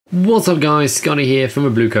What's up guys, Scotty here from the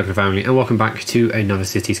Blue Cocoa family and welcome back to another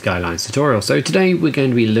Cities Skylines tutorial. So today we're going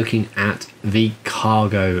to be looking at the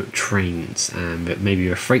cargo trains, maybe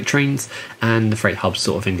the freight trains and the freight hubs,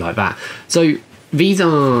 sort of things like that. So these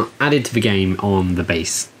are added to the game on the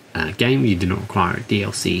base game. You do not require a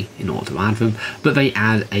DLC in order to add them, but they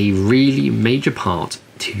add a really major part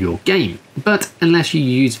to your game. But unless you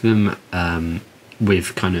use them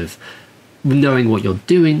with kind of knowing what you're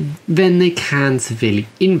doing, then they can severely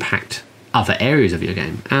impact other areas of your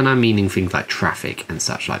game, and I'm meaning things like traffic and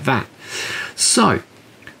such like that. So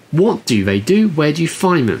what do they do? Where do you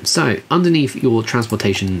find them? So underneath your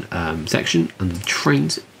transportation section, under the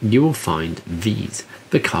trains, you will find these,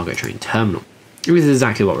 the cargo train terminal. And this is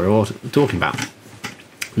exactly what we're all talking about.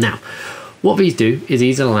 Now, what these do is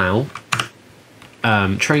these allow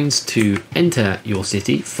trains to enter your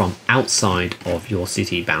city from outside of your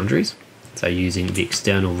city boundaries. So using the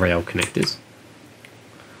external rail connectors.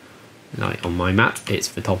 Like on my map, it's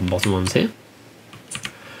the top and bottom ones here.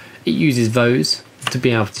 It uses those to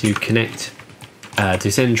be able to connect,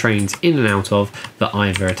 to send trains in and out of that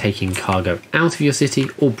either are taking cargo out of your city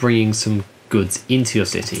or bringing some goods into your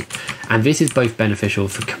city. And this is both beneficial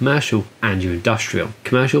for commercial and your industrial.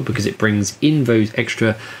 Commercial because it brings in those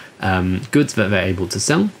extra goods that they're able to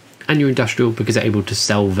sell, and your industrial because they're able to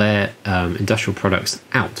sell their industrial products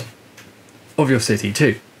out of your city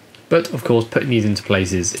too. But of course, putting these into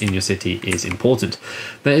places in your city is important.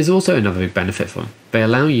 There is also another big benefit for them. They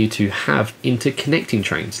allow you to have interconnecting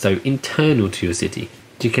trains, so internal to your city,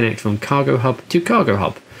 to connect from cargo hub to cargo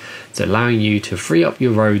hub. So allowing you to free up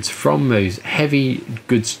your roads from those heavy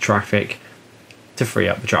goods traffic to free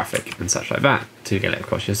up the traffic and such like that to get it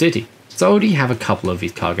across your city. So I already have a couple of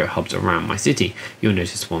these cargo hubs around my city. You'll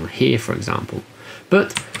notice one here, for example.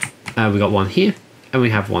 But we got one here and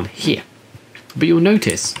we have one here. But you'll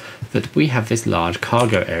notice that we have this large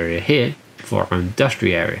cargo area here for our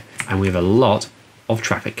industrial area, and we have a lot of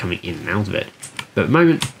traffic coming in and out of it. But at the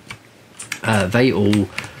moment, they all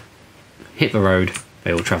hit the road,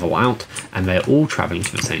 they all travel out, and they're all traveling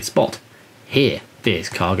to the same spot. Here, this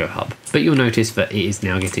cargo hub. But you'll notice that it is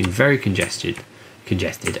now getting very congested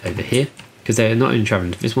over here, because they're not only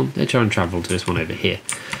traveling to this one, they're trying to travel to this one over here,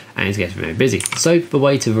 and it's getting very busy. So the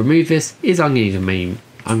way to remove this is I'm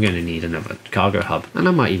going to need another cargo hub, and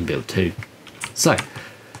I might even build two. So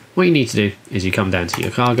what you need to do is you come down to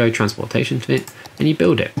your cargo transportation bit and you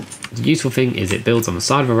build it. The useful thing is it builds on the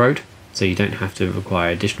side of a road, so you don't have to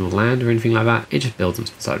require additional land or anything like that. It just builds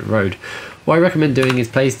onto the side of the road. What I recommend doing is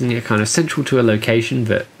placing it kind of central to a location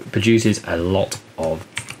that produces a lot of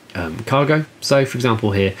cargo. So for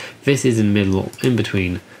example here, this is in the middle, in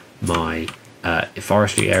between my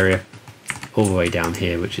forestry area, all the way down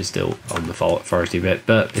here, which is still on the forestry bit,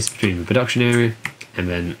 but it's between the production area and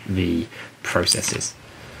then the processes.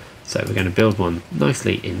 So we're going to build one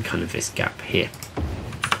nicely in kind of this gap here.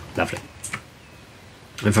 Lovely.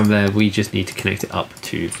 And from there we just need to connect it up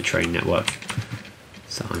to the train network.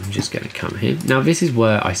 So I'm just going to come here. Now this is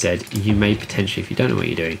where I said you may potentially, if you don't know what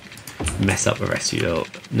you're doing, mess up the rest of your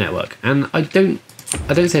network. And I don't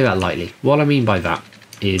say that lightly. What I mean by that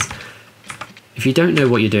is, if you don't know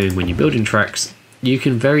what you're doing when you're building tracks, you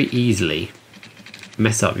can very easily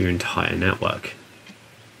mess up your entire network,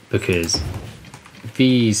 because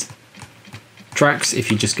these tracks, if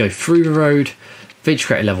you just go through the road, they just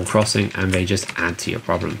create a level crossing and they just add to your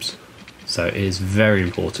problems. So it is very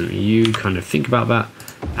important you kind of think about that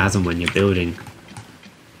as and when you're building. So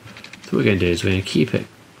what we're going to do is we're going to keep it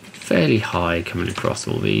fairly high coming across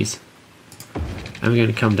all these, and we're going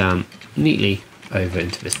to come down neatly over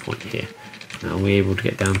into this point here. Now, are we able to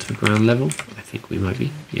get down to the ground level? I think we might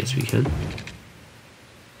be. Yes, we can.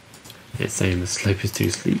 It's saying the slope is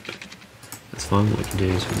too steep. That's fine. What we can do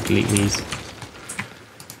is we can delete these.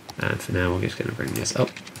 And for now, we're just going to bring this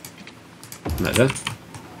up. Like that.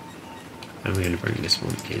 And we're going to bring this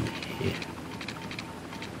one in here.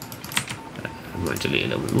 I might delete a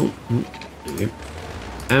little bit more. There we go.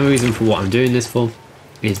 And the reason for what I'm doing this for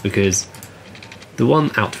is because the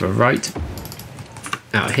one out to the right,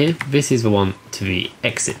 out here, this is the one to the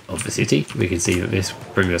exit of the city. We can see that this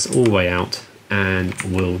brings us all the way out and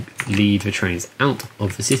will lead the trains out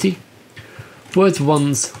of the city. Whereas the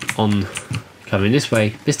ones on coming this way,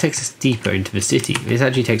 this takes us deeper into the city. This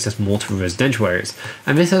actually takes us more to the residential areas,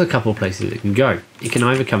 and this has a couple of places it can go. It can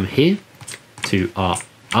either come here to our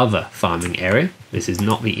other farming area. This is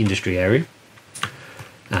not the industry area.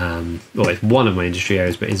 Well, it's one of my industry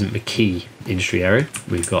areas, but isn't the key industry area.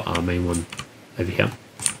 We've got our main one over here.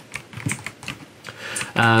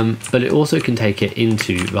 But it also can take it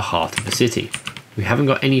into the heart of the city. We haven't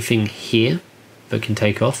got anything here that can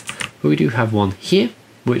take off, but we do have one here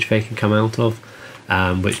which they can come out of,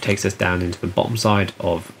 which takes us down into the bottom side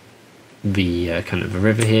of the kind of the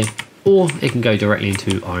river here, or it can go directly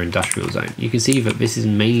into our industrial zone. You can see that this is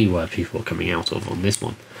mainly where people are coming out of on this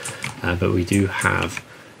one, but we do have,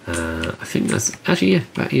 I think that's actually, yeah,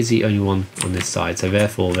 that is the only one on this side, so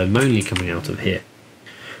therefore they're mainly coming out of here,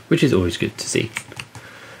 which is always good to see.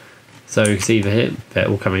 So you can see over here, they're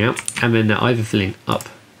all coming out, and then they're either filling up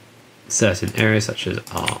certain areas such as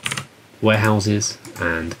our warehouses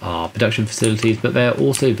and our production facilities, but they're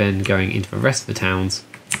also then going into the rest of the towns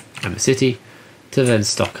and the city to then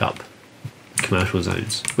stock up commercial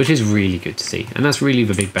zones, which is really good to see, and that's really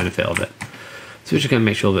the big benefit of it. So we're just going to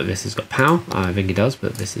make sure that this has got power. I think it does,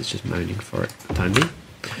 but this is just moaning for it for the time being.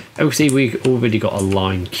 And we can see we've already got a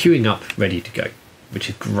line queuing up ready to go, which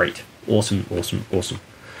is great. Awesome, awesome, awesome.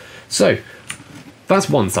 So that's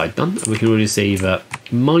one side done. We can already see that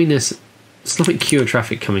minus slight queue of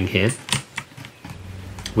traffic coming here,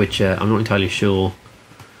 which I'm not entirely sure.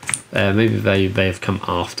 Maybe they have come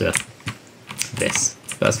after this.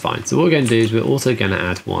 That's fine. So what we're going to do is we're also going to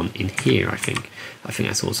add one in here, I think. I think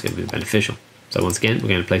that's also going to be beneficial. So once again, we're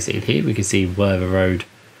going to place it in here. We can see where the road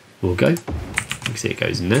will go. You can see it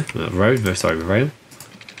goes in there. The rail.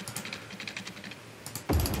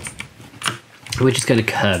 And we're just going to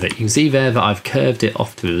curve it. You can see there that I've curved it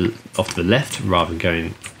off to the left rather than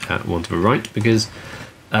going one to the right, because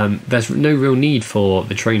there's no real need for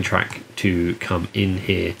the train track to come in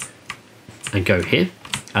here and go here.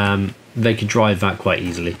 They could drive that quite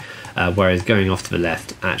easily, whereas going off to the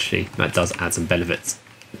left, actually, that does add some benefits.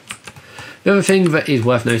 The other thing that is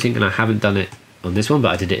worth noting, and I haven't done it on this one,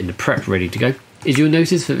 but I did it in the prep ready to go, is you'll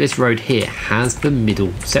notice that this road here has the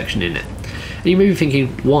middle section in it. And you may be thinking,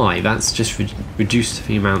 why? That's just reduced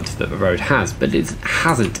the amount that the road has, but it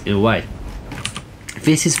hasn't in a way.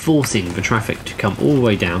 This is forcing the traffic to come all the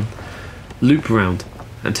way down, loop around,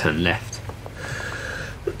 and turn left.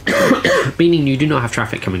 Meaning you do not have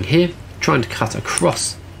traffic coming here, trying to cut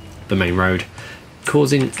across the main road,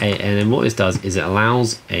 causing and then what this does is it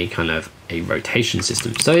allows a kind of a rotation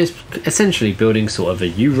system. So it's essentially building sort of a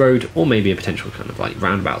U road, or maybe a potential kind of like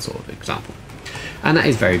roundabout sort of example. And that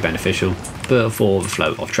is very beneficial for the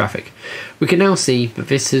flow of traffic. We can now see that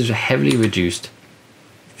this has heavily reduced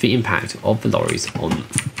the impact of the lorries on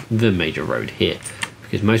the major road here,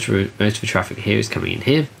 because most of the traffic here is coming in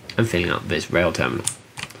here and filling up this rail terminal.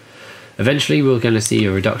 Eventually we're going to see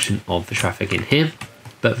a reduction of the traffic in here,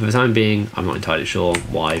 but for the time being I'm not entirely sure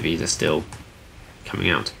why these are still coming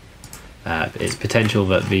out. It's potential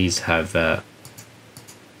that these have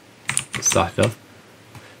started off.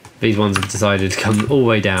 These ones have decided to come all the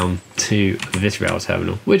way down to this rail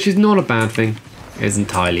terminal, which is not a bad thing. It's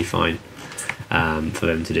entirely fine for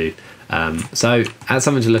them to do. So that's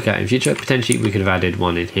something to look at in future. Potentially we could have added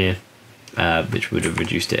one in here, which would have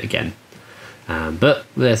reduced it again. But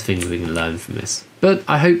there's things we can learn from this. But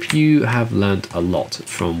I hope you have learned a lot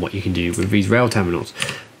from what you can do with these rail terminals.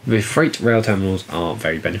 The freight rail terminals are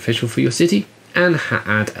very beneficial for your city and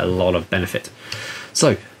add a lot of benefit.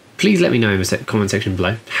 So please let me know in the comment section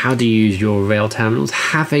below, how do you use your rail terminals?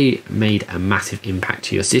 Have they made a massive impact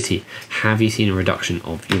to your city? Have you seen a reduction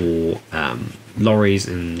of your lorries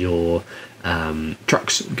and your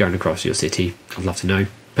trucks going across your city? I'd love to know.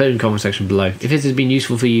 Put it in the comment section below. If this has been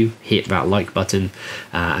useful for you, hit that like button,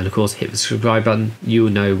 and of course hit the subscribe button. You will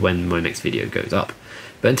know when my next video goes up.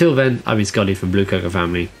 But until then, I've been Scotty from Blue Cocoa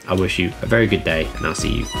Family. I wish you a very good day, and I'll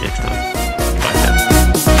see you next time.